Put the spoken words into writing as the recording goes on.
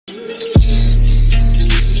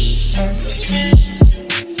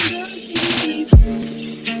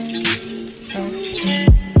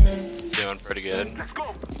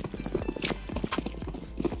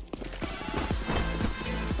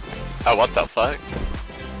Oh, what the fuck?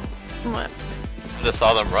 What? I just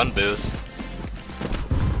saw them run boost.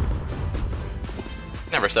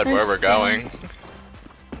 Never said There's where we're two. going.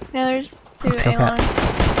 Yeah, there's two Let's go, A-long.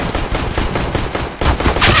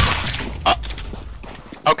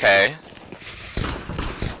 Okay.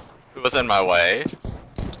 Who was in my way?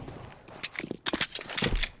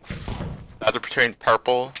 Either between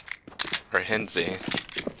purple or Hinsey.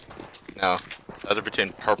 No, either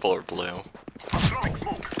between purple or blue.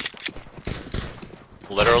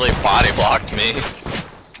 Literally body blocked me.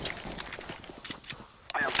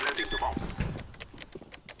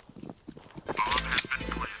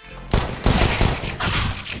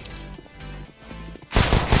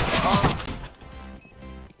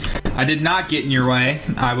 I did not get in your way.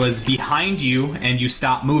 I was behind you and you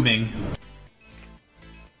stopped moving.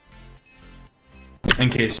 In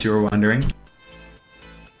case you were wondering.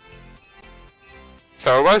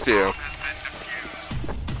 So was you.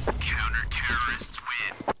 Counter-terrorists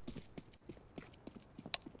win.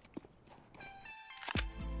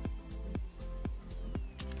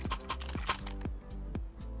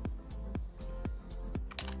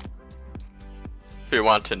 If you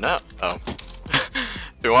want to know,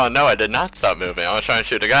 if you want to know, I did not stop moving. I was trying to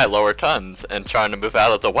shoot a guy lower tons and trying to move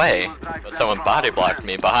out of the way, but someone body blocked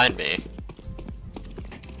me behind me.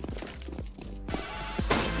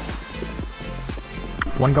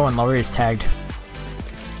 One going lower is tagged.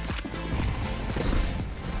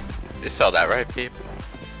 You saw that, right, Peep?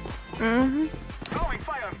 Mm-hmm.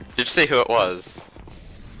 Did you see who it was?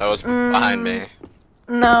 That was behind me.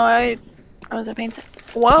 No, I wasn't paying attention.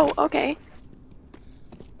 Whoa, okay.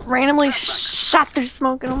 Randomly shot through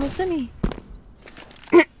smoke and almost hit me.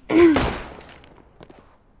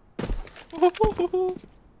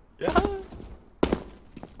 Yeah.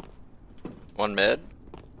 One mid.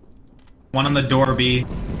 One on the door, B. You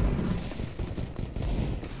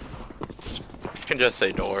can just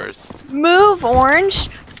say doors. Move, orange,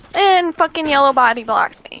 and fucking yellow body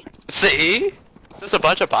blocks me. See? There's a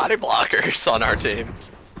bunch of body blockers on our teams.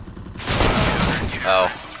 Oh.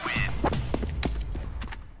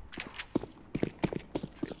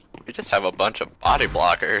 We just have a bunch of body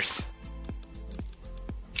blockers.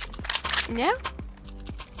 Yeah.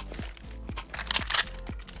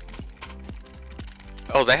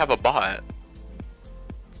 Oh, they have a bot.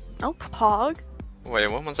 Oh, pog.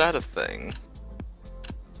 Wait, when was that a thing?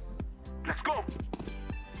 Let's go.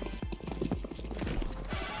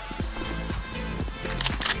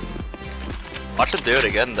 Watch him do it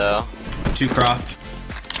again, though. Two crossed.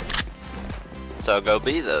 So go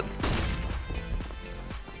B then.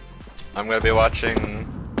 I'm gonna be watching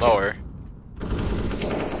lower.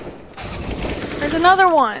 There's another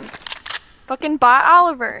one. Fucking bot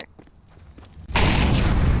Oliver.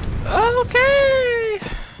 Okay.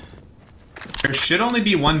 There should only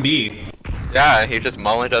be one B. Yeah, he just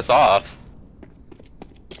mullied us off.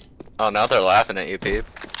 Oh, now they're laughing at you, Peep.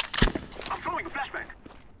 I'm throwing a flashbang.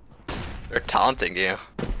 They're taunting you.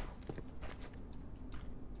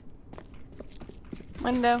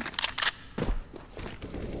 Window.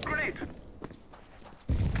 Grenade.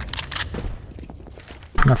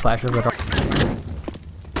 I'm gonna flash over the door.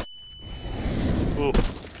 Ooh.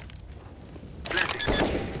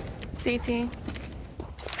 CT.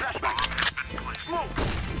 Flashbang. Smoke.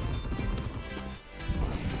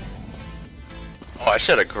 Oh, I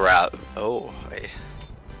should have grabbed. Oh, wait.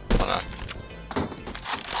 Hold on.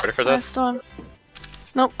 Ready for this? Last one.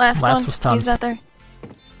 Nope, last one. Was tons. He's out there.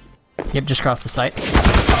 Yep, just crossed the site.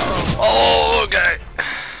 Oh, okay.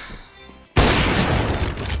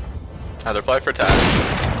 Another play for tag.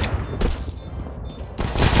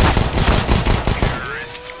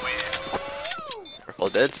 Terrorists win. Purple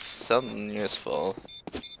did something useful.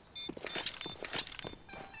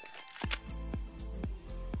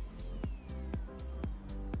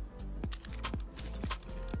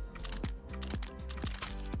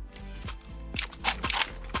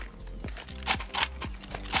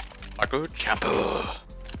 Aku Champu.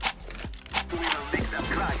 We will make them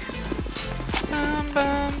cry.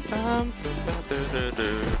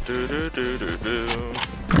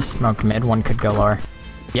 Just smoked mid, one could go lower.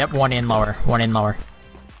 Yep, one in lower, one in lower.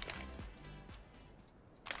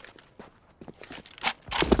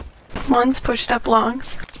 One's pushed up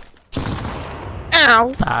longs.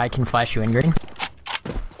 Ow! I can flash you in green.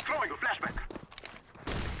 Throwing a flashbang.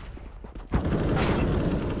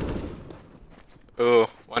 Ooh,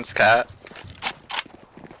 one's cat.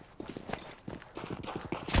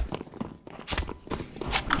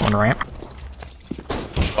 One ramp.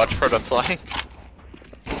 Watch for the flank.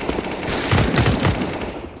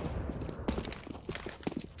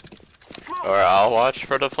 Or I'll watch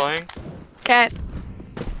for the flank. Cat.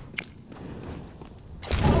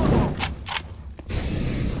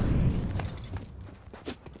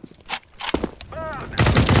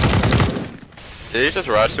 Did he just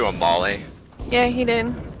rush to a molly? Yeah, he did.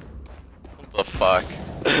 What the fuck?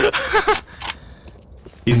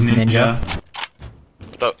 He's ninja.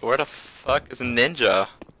 Where the fuck is Ninja?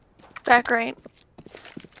 Back right.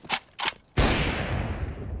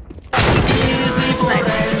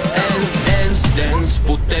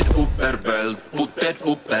 Put that upper belt, put that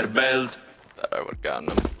upper belt. Thought I would've gotten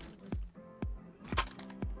him.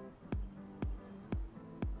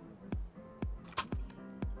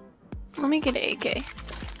 Let me get an AK.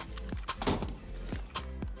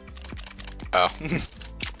 Oh. They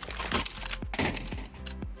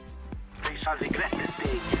shall regret this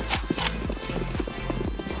day.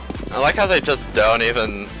 I like how they just don't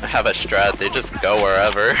even have a strat, they just go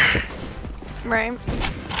wherever. Right.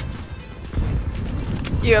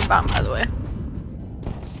 You have bomb, by the way.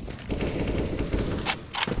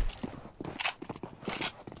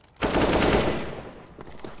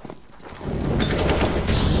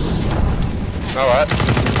 Alright.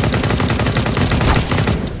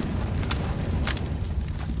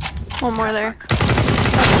 One more there.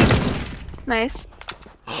 Nice.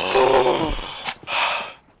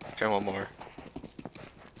 Okay, one more.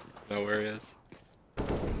 Know where he is.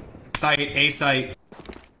 Site, A site.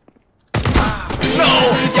 No!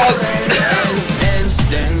 Yes!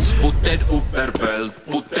 Dance, put that upper belt,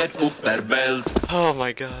 put that upper belt. Oh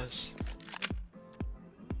my gosh.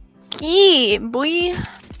 Yee, boy.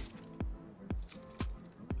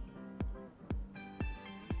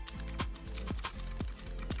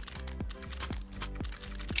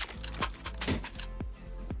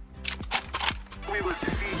 We will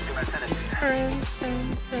defeat the mercenaries.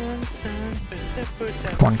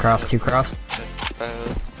 One cross, two cross.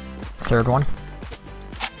 Third one.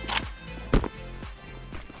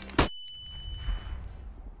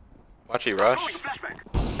 Watch he rush. Throwing a flashbang.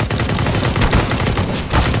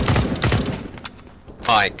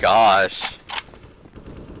 My gosh.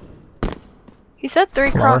 He said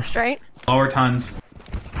 3 crossed, right? Lower tons.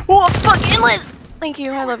 Whoa, fuck, endless! Thank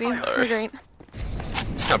you, I love you. You're great.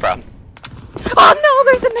 No problem. Oh no,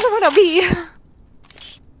 there's another one on B!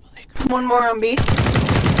 One more on B.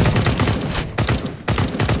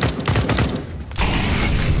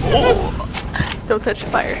 Oh. Don't touch the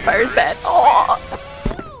fire. Fire's bad. Oh.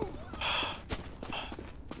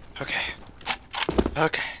 Okay.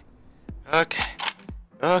 Okay. Okay.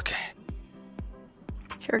 Okay.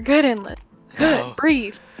 You're good, Inlet. Good. No.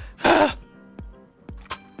 Breathe.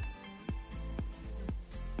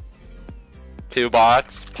 Two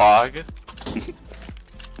bots, Pog.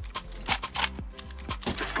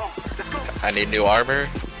 Let's go. Let's go. I need new armor.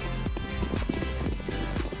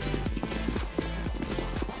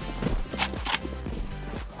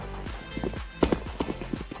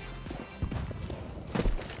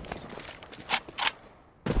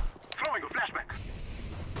 Throwing a flashbang.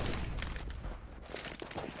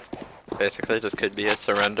 Basically, this could be a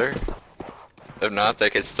surrender. If not, they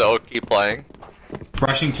could still keep playing.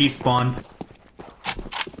 Rushing T-spawn.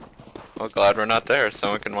 Well, glad we're not there.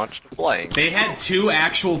 Someone can watch the playing. They had 2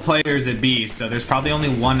 actual players at B, so there's probably only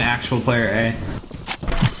 1 actual player at A.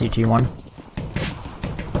 CT1.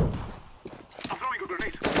 I'm throwing a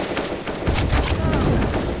grenade.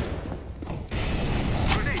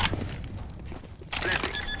 Grenade.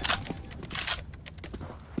 Planting.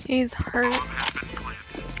 He's hurt.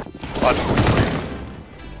 Watch.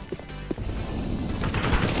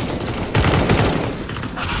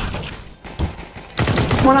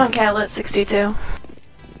 One on Catlet, 62.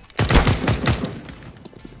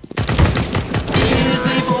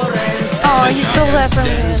 Oh, you stole that from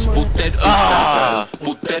Dance, me. put that Ah! upper belt,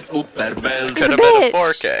 put that upper belt. Could have a been a bitch.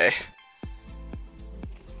 4K.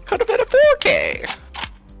 Could have been a 4K.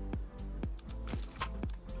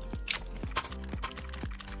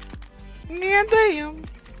 Yeah, damn.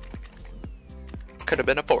 Could have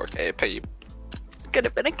been a 4K, peep. Could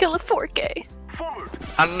have been a killer 4K. Forward.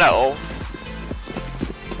 I know.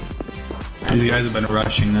 You guys have been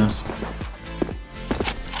rushing this.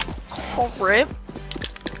 Oh, rip.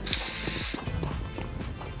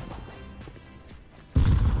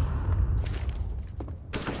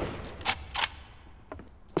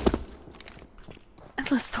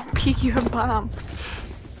 Let's don't peek you a bomb.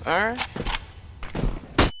 Alright.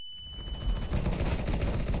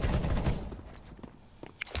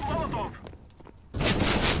 Molotov.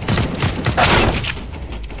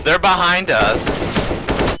 They're behind us.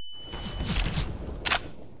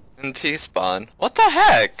 In T-spawn. What the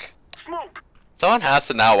heck? Smoke. Someone has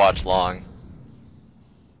to now watch long.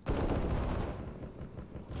 I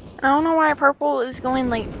don't know why purple is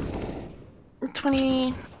going like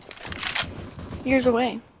 20 years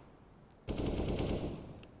away.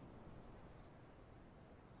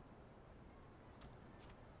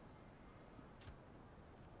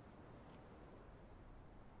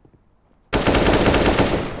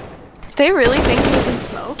 they really think he was in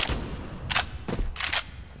smoke?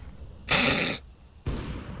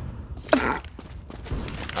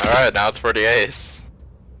 Alright, now it's for the ace.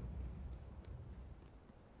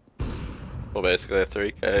 Well, basically a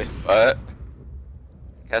 3K, but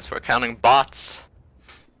I guess we're counting bots.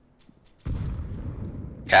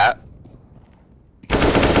 Cat.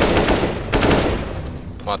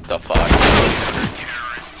 What the fuck?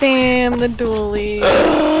 Damn, the dually.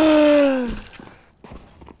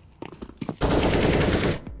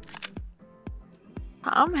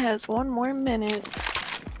 Tom has 1 more minute.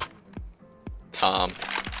 Tom.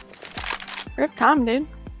 Rip Tom, dude.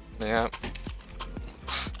 Yeah.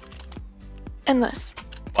 Endless.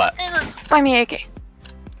 What? Endless. Find me AK.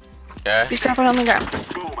 Okay. Just drop it on the ground. Let's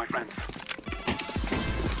go, my friends.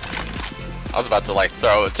 I was about to like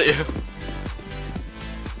throw it to you.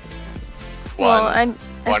 Well, I one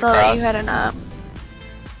saw that cross. you had an up.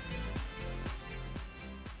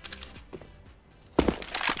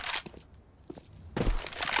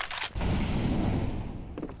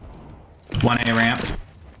 One A ramp.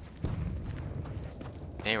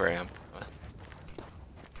 Hey, Ram.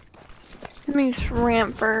 It means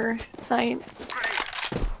ramper site.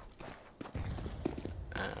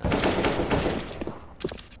 I'm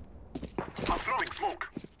throwing smoke.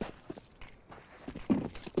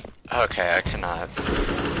 Okay, I cannot.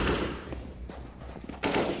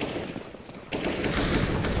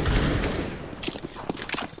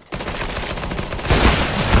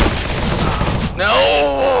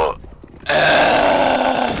 No!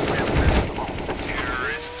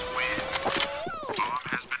 Terrorists win. Bomb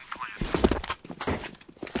has been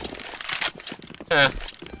planted.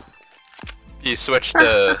 You switch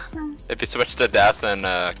to if you switch to death and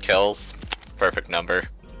kills, perfect number.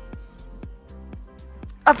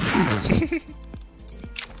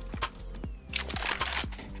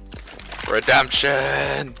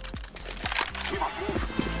 Redemption. We must move.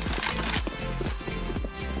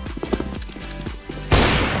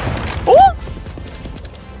 Oh!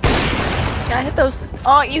 Yeah, hit those.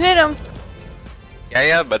 Oh, you hit him.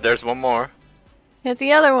 Yeah, but there's one more. Hit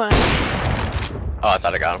the other one. Oh, I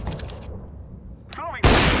thought I got him. Throwing.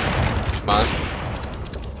 Come on.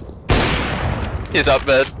 He's up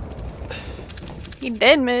mid. He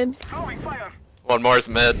dead mid. Throwing fire. One more is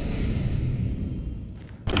mid.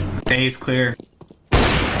 A's clear.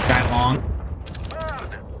 Guy long.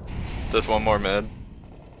 Bird. There's one more mid.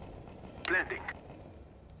 Planting.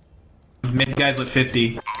 Mid guys at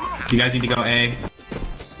 50. You guys need to go A.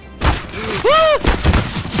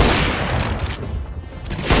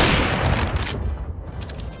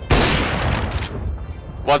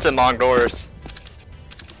 One's in long doors.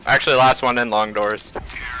 Actually, last one in long doors.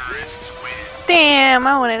 Terrorists win. Damn,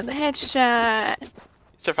 I wanted the headshot. You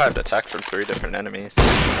survived attack from 3 different enemies.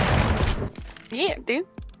 Yeah, dude.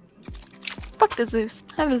 Fuck the Zeus.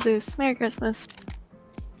 Have a Zeus. Merry Christmas.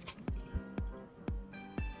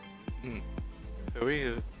 Who are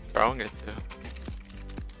you throwing it to?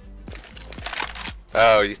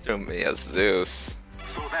 Oh, you threw me as Zeus.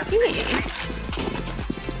 So that's Yeah.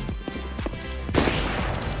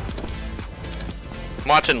 I'm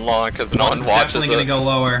watching long because no one One's watches definitely it. gonna go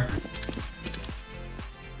lower.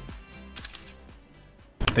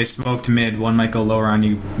 They smoked mid. One might go lower on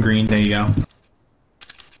you. Green. There you go.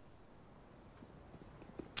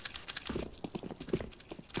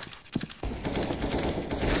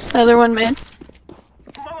 The other one mid.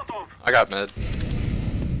 Molotov. I got mid.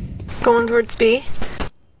 Going towards B.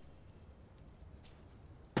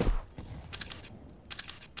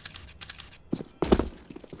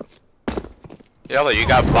 Yellow, you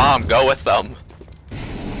got bomb. Go with them.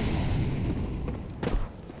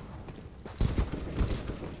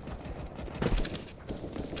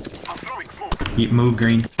 I'm throwing smoke. Keep move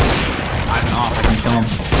green. I'm off. I can kill him.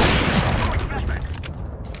 Throwing flashback.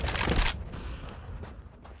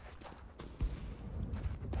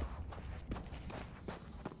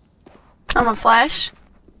 I'm a flash.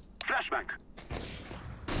 Flashback.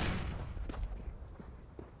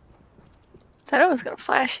 Said I was gonna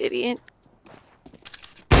flash, idiot.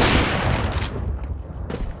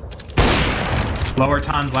 Lower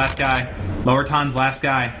Ton's last guy. Lower Ton's last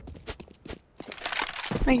guy.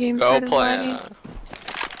 My game Go started plan. lagging.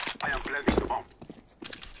 I am planting the bomb.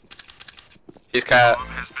 He's cat. Bomb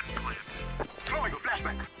has been planted. Throwing a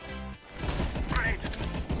flashback. Grenade.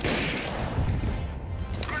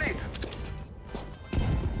 Grenade.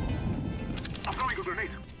 I'm throwing a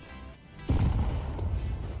grenade.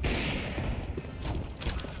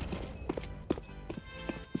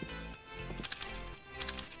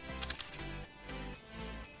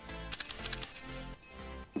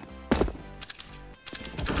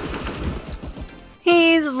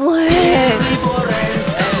 He's lit.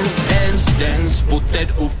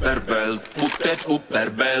 putted upper belt, putted upper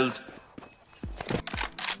belt.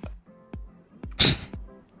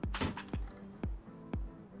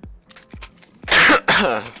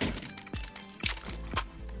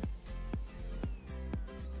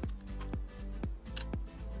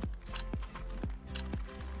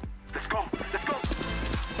 Let's go. Let's go.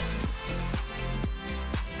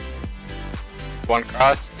 1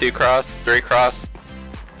 cross, 2 cross, 3 cross.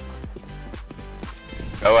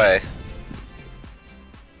 Go away.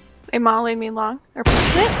 They mollied me long. Or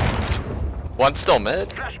pushed it? One's still mid.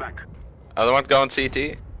 Flashback. Other one's going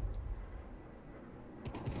CT.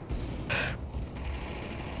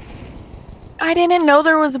 I didn't know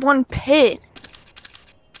there was one pit.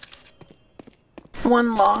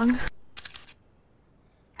 One long.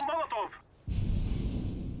 Molotov.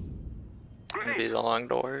 Maybe Grenade. the long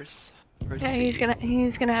doors. Or Yeah, C. he's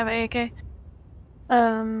gonna have an AK.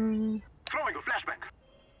 Throwing a flashback.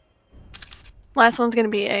 Last one's gonna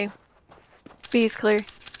be A. B's clear.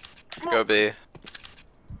 Go B.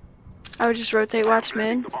 I would just rotate, watch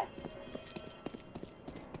mid. The bomb.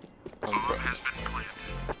 Has been planted.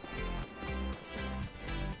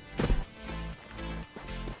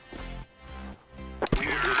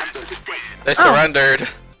 They surrendered.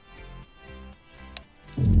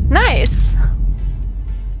 Nice.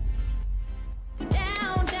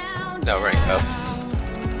 No rank ups.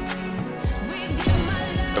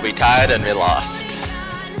 But we tied and we lost.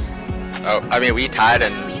 Oh, I mean we tied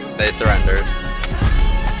and they surrendered.